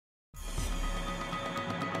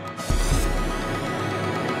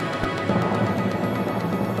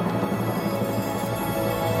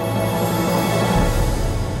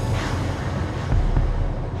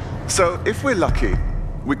So if we're lucky,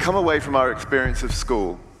 we come away from our experience of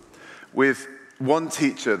school with one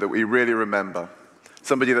teacher that we really remember,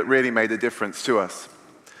 somebody that really made a difference to us.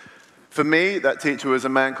 For me, that teacher was a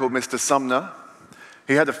man called Mr. Sumner.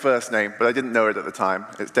 He had a first name, but I didn't know it at the time.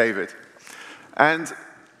 It's David. And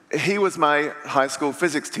he was my high school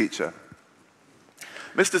physics teacher.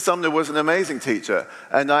 Mr. Sumner was an amazing teacher,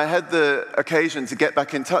 and I had the occasion to get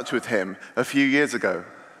back in touch with him a few years ago.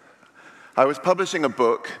 I was publishing a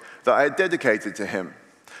book that I had dedicated to him,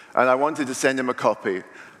 and I wanted to send him a copy.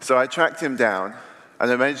 So I tracked him down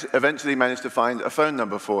and eventually managed to find a phone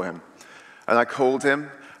number for him. And I called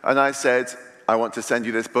him, and I said, I want to send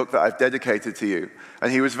you this book that I've dedicated to you.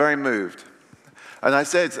 And he was very moved. And I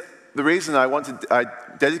said, the reason I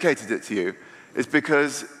dedicated it to you is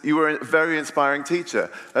because you were a very inspiring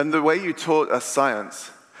teacher. And the way you taught us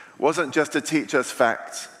science wasn't just to teach us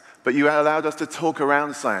facts, but you allowed us to talk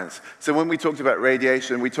around science. So when we talked about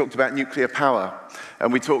radiation, we talked about nuclear power,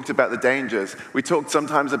 and we talked about the dangers. We talked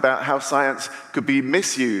sometimes about how science could be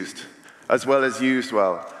misused as well as used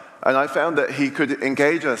well. And I found that he could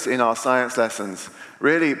engage us in our science lessons.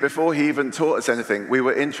 Really, before he even taught us anything, we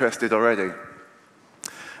were interested already.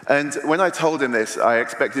 And when I told him this, I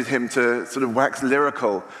expected him to sort of wax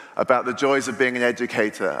lyrical about the joys of being an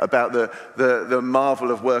educator, about the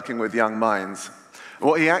marvel of working with young minds.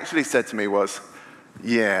 What he actually said to me was,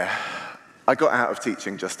 yeah, I got out of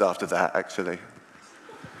teaching just after that, actually.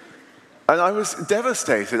 And I was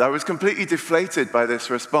devastated. I was completely deflated by this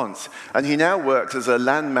response. And he now works as a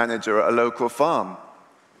land manager at a local farm.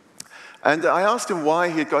 And I asked him why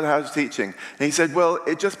he had got out of teaching. And he said, well,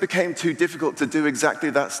 it just became too difficult to do exactly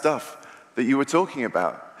that stuff that you were talking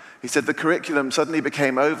about. He said, the curriculum suddenly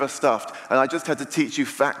became overstuffed, and I just had to teach you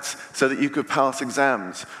facts so that you could pass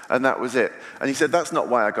exams, and that was it. And he said, that's not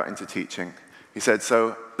why I got into teaching. He said,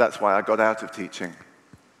 so that's why I got out of teaching.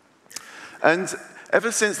 And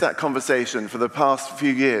ever since that conversation, for the past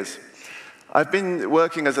few years, I've been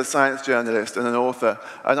working as a science journalist and an author,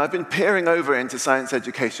 and I've been peering over into science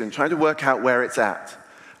education, trying to work out where it's at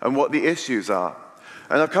and what the issues are.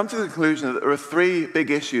 And I've come to the conclusion that there are three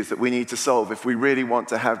big issues that we need to solve if we really want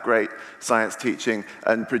to have great science teaching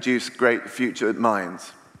and produce great future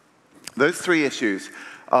minds. Those three issues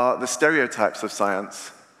are the stereotypes of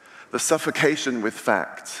science, the suffocation with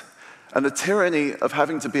facts, and the tyranny of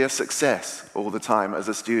having to be a success all the time as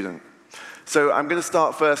a student. So I'm going to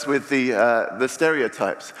start first with the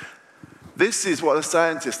stereotypes. This is what a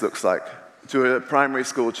scientist looks like to a primary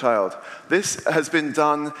school child. This has been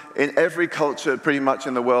done in every culture pretty much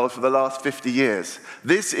in the world for the last 50 years.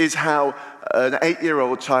 This is how an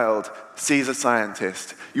 8-year-old child sees a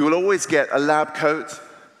scientist. You will always get a lab coat.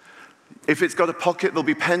 If it's got a pocket, there'll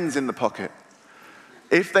be pens in the pocket.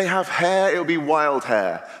 If they have hair, it'll be wild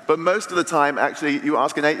hair. But most of the time, actually, you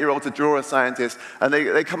ask an 8-year-old to draw a scientist, and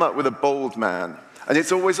they come up with a bald man. And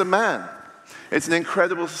it's always a man. It's an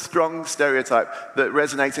incredible, strong stereotype that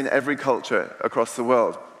resonates in every culture across the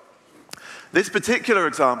world. This particular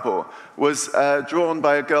example was drawn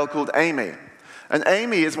by a girl called Amy. And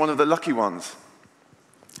Amy is one of the lucky ones.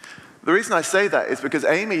 The reason I say that is because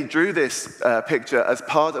Amy drew this picture as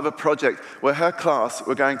part of a project where her class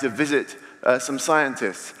were going to visit some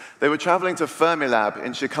scientists. They were traveling to Fermilab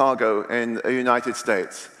in Chicago in the United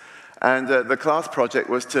States. And the class project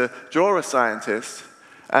was to draw a scientist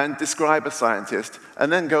and describe a scientist, and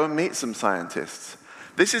then go and meet some scientists.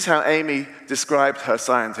 This is how Amy described her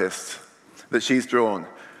scientist that she's drawn.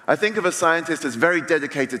 I think of a scientist as very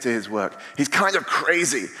dedicated to his work. He's kind of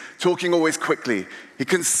crazy, talking always quickly. He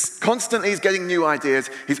constantly is getting new ideas.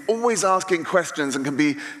 He's always asking questions and can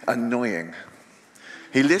be annoying.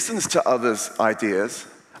 He listens to others' ideas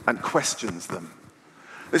and questions them.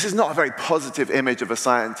 This is not a very positive image of a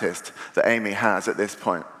scientist that Amy has at this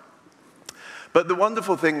point. But the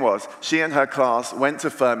wonderful thing was, she and her class went to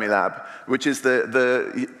Fermilab, which is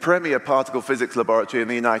the premier particle physics laboratory in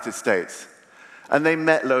the United States. And they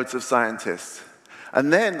met loads of scientists.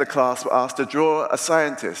 And then the class were asked to draw a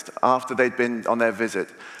scientist after they'd been on their visit.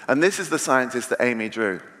 And this is the scientist that Amy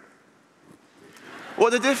drew.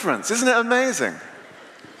 What a difference, isn't it amazing?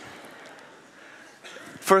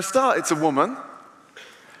 For a start, it's a woman.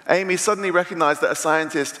 Amy suddenly recognized that a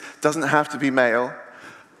scientist doesn't have to be male.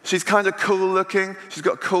 She's kind of cool looking, she's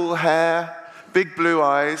got cool hair, big blue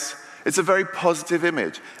eyes. It's a very positive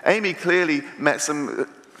image. Amy clearly met some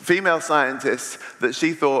female scientists that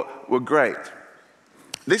she thought were great.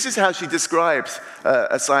 This is how she describes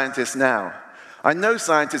a scientist now. I know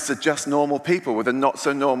scientists are just normal people with a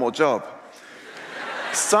not-so-normal job.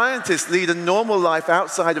 Scientists lead a normal life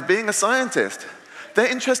outside of being a scientist.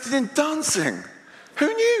 They're interested in dancing. Who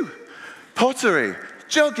knew? Pottery,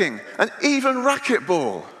 jogging, and even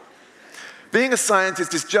racquetball. Being a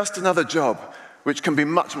scientist is just another job, which can be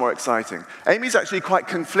much more exciting. Amy's actually quite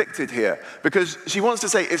conflicted here, because she wants to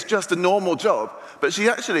say it's just a normal job, but she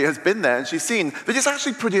actually has been there and she's seen that it's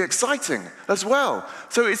actually pretty exciting as well.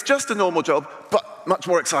 So it's just a normal job, but much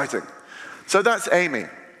more exciting. So that's Amy.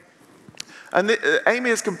 And Amy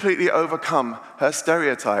has completely overcome her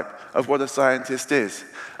stereotype of what a scientist is.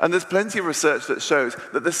 And there's plenty of research that shows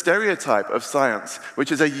that the stereotype of science,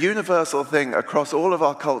 which is a universal thing across all of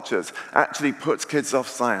our cultures, actually puts kids off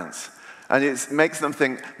science. And it makes them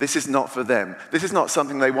think this is not for them. This is not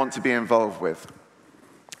something they want to be involved with.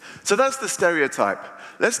 So that's the stereotype.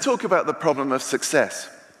 Let's talk about the problem of success.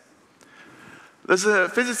 There's a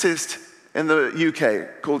physicist in the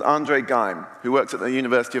UK called Andre Geim, who works at the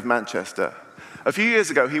University of Manchester. A few years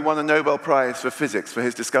ago, he won a Nobel Prize for physics for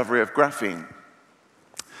his discovery of graphene.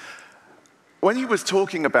 When he was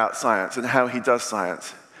talking about science and how he does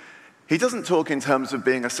science, he doesn't talk in terms of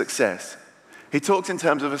being a success. He talks in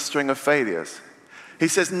terms of a string of failures. He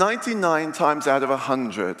says 99 times out of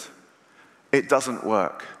 100, it doesn't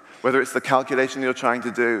work. Whether it's the calculation you're trying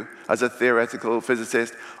to do as a theoretical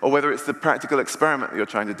physicist, or whether it's the practical experiment that you're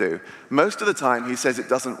trying to do. Most of the time, he says it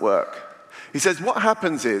doesn't work. He says what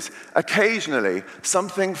happens is, occasionally,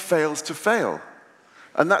 something fails to fail.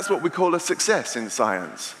 And that's what we call a success in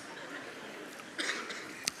science.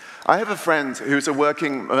 I have a friend who's a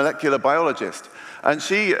working molecular biologist, and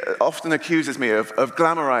she often accuses me of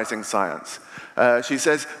glamorizing science. She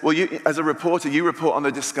says, well, as a reporter, you report on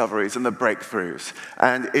the discoveries and the breakthroughs,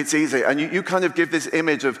 and it's easy. And you kind of give this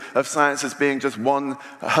image of science as being just one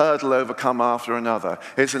hurdle overcome after another.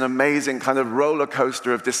 It's an amazing kind of roller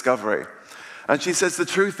coaster of discovery. And she says, the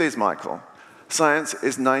truth is, Michael, science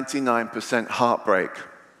is 99% heartbreak.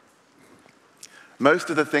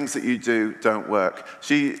 Most of the things that you do don't work.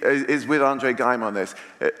 She is with Andre Geim on this.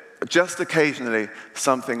 Just occasionally,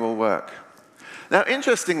 something will work. Now,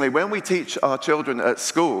 interestingly, when we teach our children at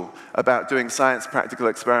school about doing science practical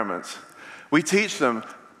experiments, we teach them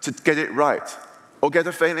to get it right or get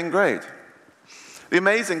a failing grade. The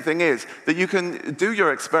amazing thing is that you can do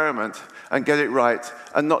your experiment and get it right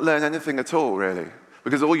and not learn anything at all, really,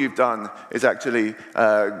 because all you've done is actually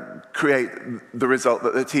create the result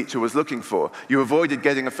that the teacher was looking for. You avoided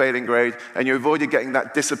getting a failing grade, and you avoided getting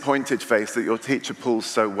that disappointed face that your teacher pulls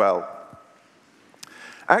so well.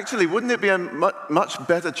 Actually, wouldn't it be a much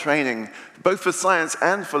better training, both for science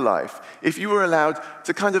and for life, if you were allowed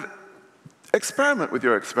to kind of experiment with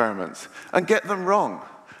your experiments and get them wrong,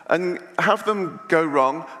 and have them go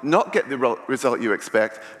wrong, not get the result you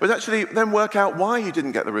expect, but actually then work out why you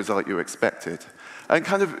didn't get the result you expected, and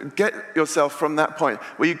kind of get yourself from that point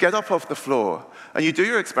where you get up off the floor and you do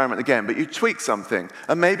your experiment again, but you tweak something,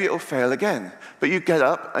 and maybe it'll fail again. But you get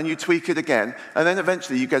up and you tweak it again, and then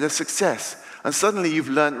eventually you get a success. And suddenly you've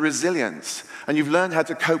learned resilience, and you've learned how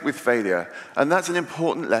to cope with failure. And that's an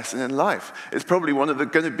important lesson in life. It's probably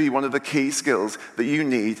going to be one of the key skills that you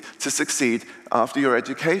need to succeed after your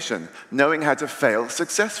education, knowing how to fail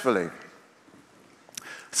successfully.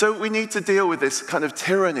 So we need to deal with this kind of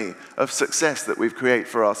tyranny of success that we've created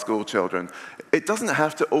for our school children. It doesn't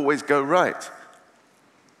have to always go right.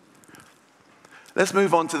 Let's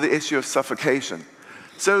move on to the issue of suffocation.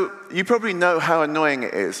 So you probably know how annoying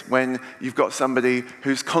it is when you've got somebody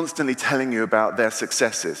who's constantly telling you about their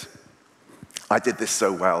successes. I did this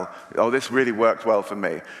so well. Oh, this really worked well for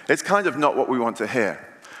me. It's kind of not what we want to hear.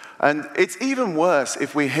 And it's even worse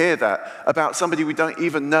if we hear that about somebody we don't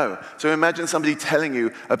even know. So imagine somebody telling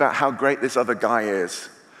you about how great this other guy is.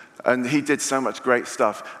 And he did so much great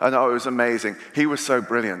stuff. And oh, it was amazing. He was so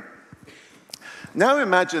brilliant. Now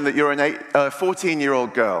imagine that you're a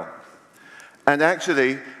 14-year-old girl. And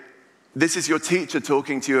actually, this is your teacher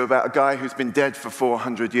talking to you about a guy who's been dead for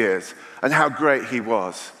 400 years and how great he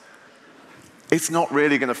was. It's not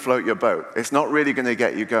really going to float your boat. It's not really going to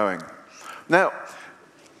get you going. Now,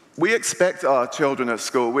 we expect our children at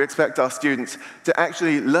school, we expect our students to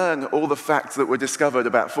actually learn all the facts that were discovered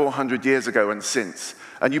about 400 years ago and since.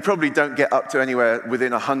 And you probably don't get up to anywhere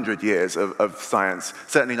within 100 years of science,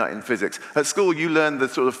 certainly not in physics. At school, you learn the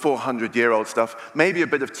sort of 400-year-old stuff, maybe a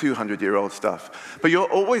bit of 200-year-old stuff. But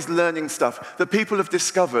you're always learning stuff that people have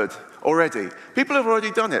discovered already. People have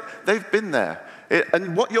already done it. They've been there.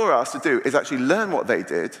 And what you're asked to do is actually learn what they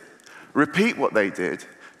did, repeat what they did,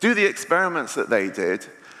 do the experiments that they did,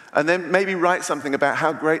 and then maybe write something about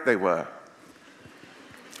how great they were.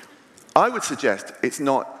 I would suggest it's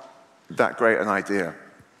not that great an idea.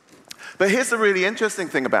 But here's the really interesting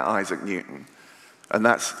thing about Isaac Newton. And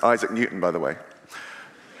that's Isaac Newton, by the way.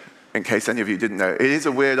 In case any of you didn't know. It is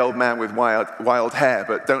a weird old man with wild hair,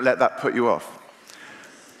 but don't let that put you off.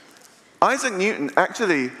 Isaac Newton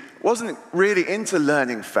actually wasn't really into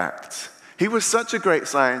learning facts. He was such a great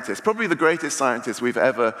scientist, probably the greatest scientist we've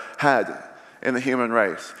ever had in the human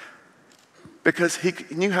race, because he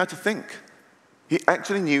knew how to think. He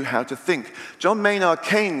actually knew how to think. John Maynard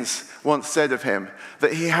Keynes once said of him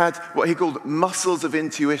that he had what he called muscles of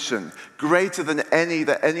intuition, greater than any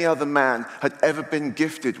that any other man had ever been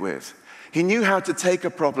gifted with. He knew how to take a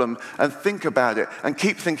problem and think about it and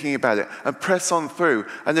keep thinking about it and press on through.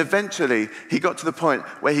 And eventually, he got to the point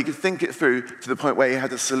where he could think it through to the point where he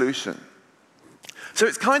had a solution. So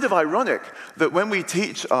it's kind of ironic that when we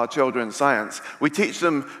teach our children science, we teach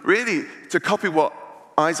them really to copy what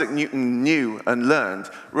Isaac Newton knew and learned,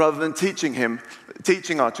 rather than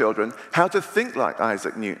teaching our children how to think like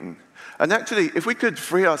Isaac Newton. And actually, if we could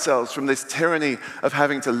free ourselves from this tyranny of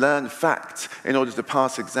having to learn facts in order to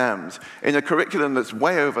pass exams in a curriculum that's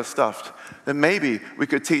way overstuffed, then maybe we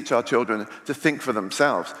could teach our children to think for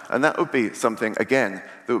themselves. And that would be something, again,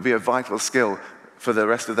 that would be a vital skill for the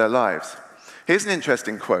rest of their lives. Here's an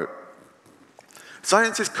interesting quote.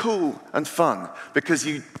 Science is cool and fun because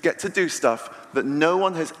you get to do stuff that no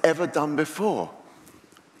one has ever done before.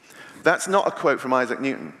 That's not a quote from Isaac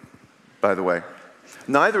Newton, by the way.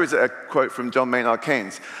 Neither is it a quote from John Maynard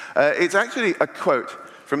Keynes. It's actually a quote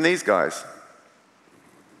from these guys.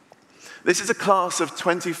 This is a class of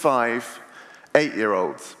 25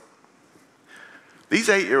 8-year-olds. These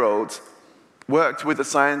 8-year-olds worked with a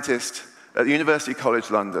scientist at the University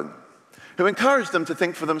College London who encouraged them to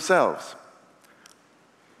think for themselves.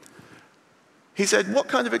 He said, what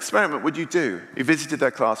kind of experiment would you do? He visited their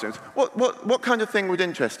classrooms. What kind of thing would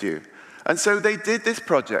interest you? And so they did this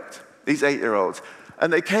project, these 8-year-olds,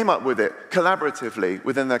 and they came up with it collaboratively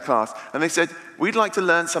within their class. And they said, we'd like to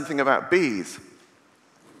learn something about bees.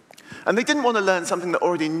 And they didn't want to learn something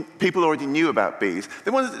that people already knew about bees. They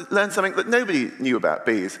wanted to learn something that nobody knew about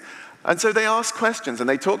bees. And so they asked questions, and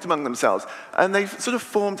they talked among themselves, and they sort of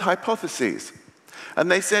formed hypotheses. And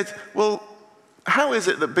they said, well, how is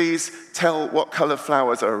it that bees tell what color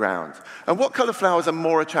flowers are around? And what color flowers are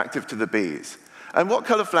more attractive to the bees? And what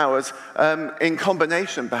color flowers, in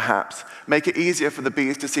combination perhaps, make it easier for the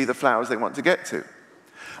bees to see the flowers they want to get to?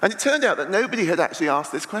 And it turned out that nobody had actually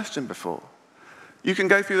asked this question before. You can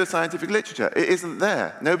go through the scientific literature. It isn't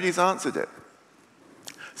there. Nobody's answered it.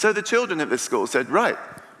 So the children at this school said, right,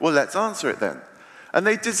 well, let's answer it then. And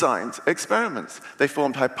they designed experiments. They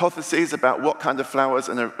formed hypotheses about what kind of flowers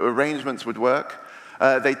and arrangements would work.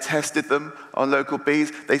 They tested them on local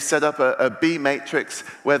bees. They set up a bee matrix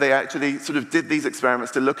where they actually sort of did these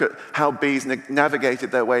experiments to look at how bees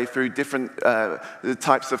navigated their way through different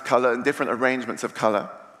types of color and different arrangements of color.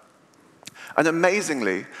 And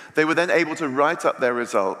amazingly, they were then able to write up their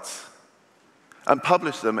results and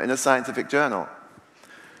publish them in a scientific journal.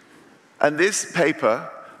 And this paper,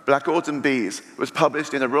 Black Autumn Bees, was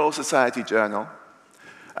published in a Royal Society journal.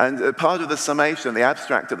 And part of the summation, the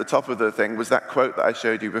abstract at the top of the thing, was that quote that I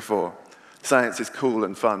showed you before. Science is cool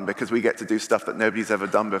and fun because we get to do stuff that nobody's ever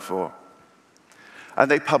done before. And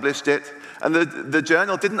they published it. And the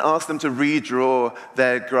journal didn't ask them to redraw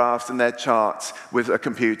their graphs and their charts with a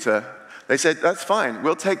computer. They said, that's fine,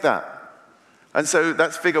 we'll take that. And so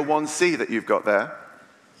that's figure 1C that you've got there.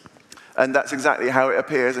 And that's exactly how it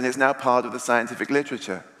appears, and it's now part of the scientific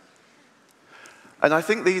literature. And I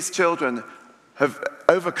think these children have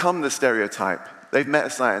overcome the stereotype. They've met a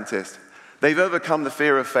scientist. They've overcome the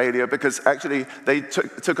fear of failure because actually they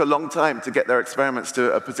took a long time to get their experiments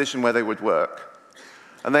to a position where they would work.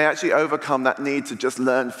 And they actually overcome that need to just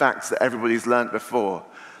learn facts that everybody's learned before.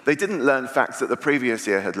 They didn't learn facts that the previous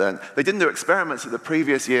year had learned. They didn't do experiments that the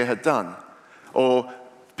previous year had done, or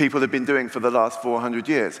people had been doing for the last 400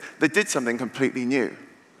 years. They did something completely new.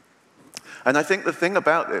 And I think the thing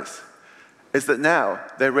about this is that now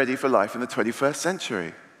they're ready for life in the 21st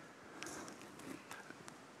century.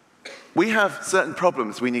 We have certain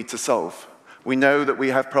problems we need to solve. We know that we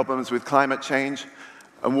have problems with climate change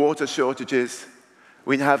and water shortages.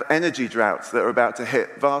 We have energy droughts that are about to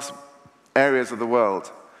hit vast areas of the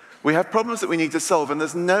world. We have problems that we need to solve, and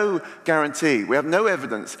there's no guarantee, we have no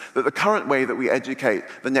evidence that the current way that we educate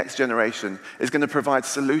the next generation is going to provide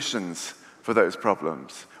solutions for those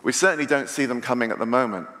problems. We certainly don't see them coming at the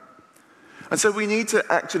moment. And so we need to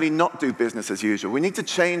actually not do business as usual. We need to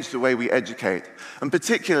change the way we educate. And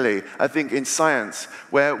particularly, I think, in science,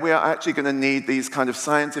 where we are actually going to need these kind of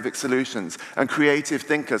scientific solutions and creative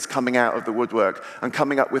thinkers coming out of the woodwork and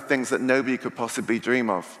coming up with things that nobody could possibly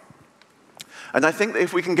dream of. And I think that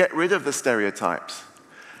if we can get rid of the stereotypes,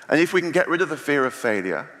 and if we can get rid of the fear of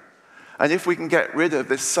failure, and if we can get rid of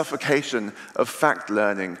this suffocation of fact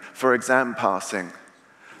learning for exam passing,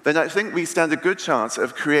 then I think we stand a good chance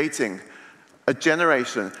of creating a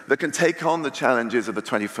generation that can take on the challenges of the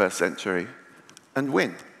 21st century and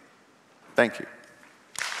win. Thank you.